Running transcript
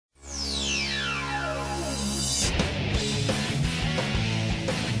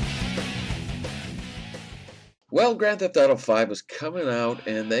Well, Grand Theft Auto 5 is coming out,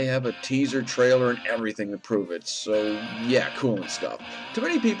 and they have a teaser trailer and everything to prove it, so yeah, cool and stuff. To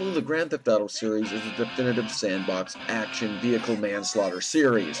many people, the Grand Theft Auto series is the definitive sandbox action vehicle manslaughter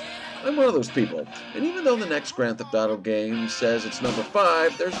series. I'm one of those people, and even though the next Grand Theft Auto game says it's number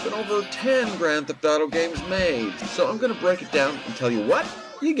 5, there's been over 10 Grand Theft Auto games made, so I'm gonna break it down and tell you what?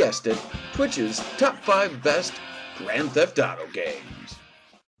 You guessed it, Twitch's top 5 best Grand Theft Auto games.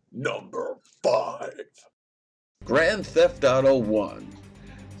 Number 5. Grand Theft Auto 1.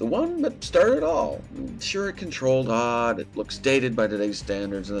 The one that started it all. Sure, it controlled odd, it looks dated by today's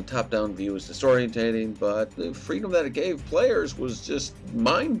standards, and the top-down view is disorientating, but the freedom that it gave players was just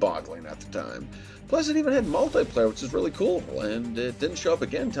mind-boggling at the time. Plus, it even had multiplayer, which is really cool, and it didn't show up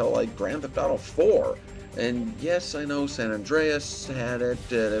again until, like, Grand Theft Auto 4. And yes, I know San Andreas had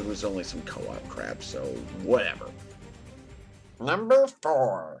it, it was only some co-op crap, so whatever. Number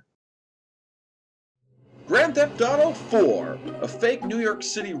 4. Grand Theft Auto 4, a fake New York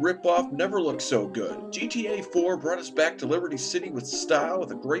City ripoff, never looked so good. GTA 4 brought us back to Liberty City with style,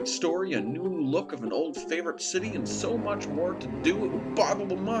 with a great story, a new look of an old favorite city, and so much more to do it would boggle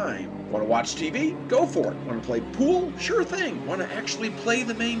the mind. Want to watch TV? Go for it. Want to play pool? Sure thing. Want to actually play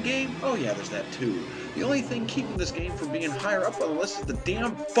the main game? Oh yeah, there's that too. The only thing keeping this game from being higher up on the list is the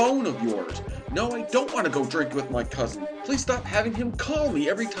damn phone of yours. No, I don't want to go drink with my cousin. Please stop having him call me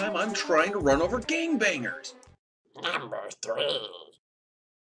every time I'm trying to run over gangbangers. Number 3.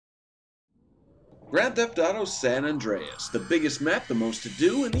 Grand Theft Auto San Andreas, the biggest map, the most to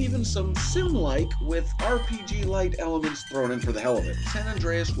do, and even some sim-like with RPG-light elements thrown in for the hell of it. San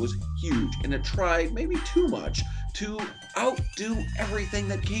Andreas was huge, and it tried, maybe too much, to outdo everything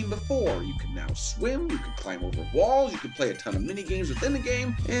that came before. You can now swim, you can climb over walls, you can play a ton of mini-games within the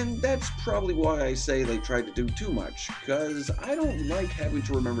game, and that's probably why I say they tried to do too much, because I don't like having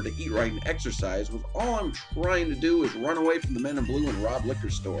to remember to eat right and exercise when all I'm trying to do is run away from the men in blue and rob liquor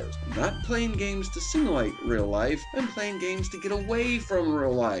stores. I'm not playing games to simulate real life, I'm playing games to get away from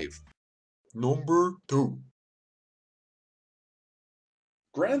real life. Number 2.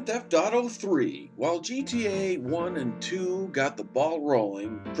 Grand Theft Auto 3. While GTA 1 and 2 got the ball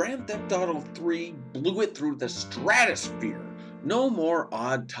rolling, Grand Theft Auto 3 blew it through the stratosphere. No more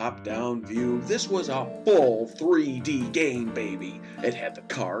odd top-down view, this was a full 3D game, baby. It had the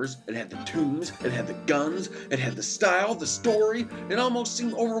cars, it had the tunes, it had the guns, it had the style, the story. It almost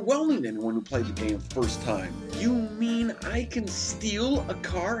seemed overwhelming to anyone who played the game the first time. You mean I can steal a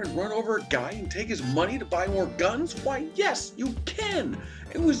car and run over a guy and take his money to buy more guns? Why, yes, you can!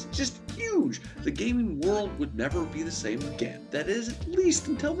 It was just huge. The gaming world would never be the same again. That is, at least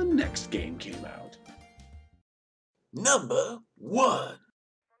until the next game came out. Number 1.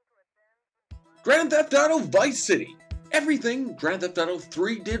 Grand Theft Auto Vice City. Everything Grand Theft Auto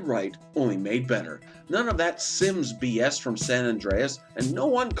 3 did right, only made better. None of that Sims BS from San Andreas, and no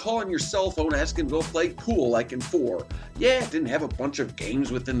one calling your cell phone asking to go play pool like in 4. Yeah, it didn't have a bunch of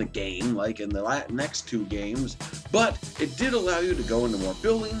games within the game like in the next 2 games, but it did allow you to go into more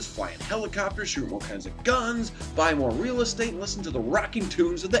buildings, fly in helicopters, shoot more kinds of guns, buy more real estate, and listen to the rocking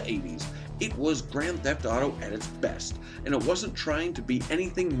tunes of the 80s. It was Grand Theft Auto at its best, and it wasn't trying to be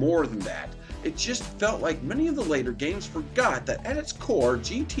anything more than that. It just felt like many of the later games forgot that at its core,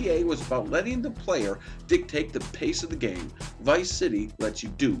 GTA was about letting the player dictate the pace of the game. Vice City lets you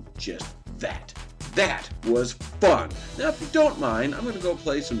do just that. That was fun. Now, if you don't mind, I'm going to go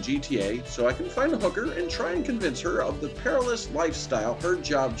play some GTA so I can find a hooker and try and convince her of the perilous lifestyle her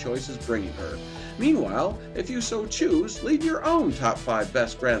job choice is bringing her. Meanwhile, if you so choose, leave your own top 5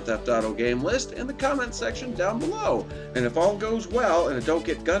 best Grand Theft Auto game list in the comment section down below. And if all goes well and it don't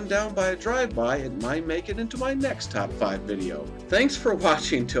get gunned down by a drive-by, it might make it into my next top 5 video. Thanks for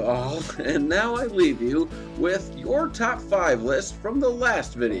watching to all, and now I leave you with your top 5 list from the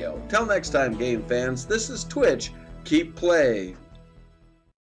last video. Till next time, game fans, this is Twitch. Keep playing.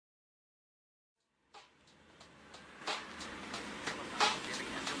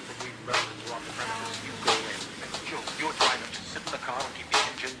 You're driving. Sit in the car and keep the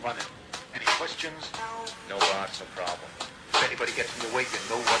engine running. Any questions? No boss, no problem. If anybody gets in your way, you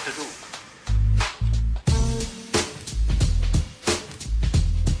know what to do.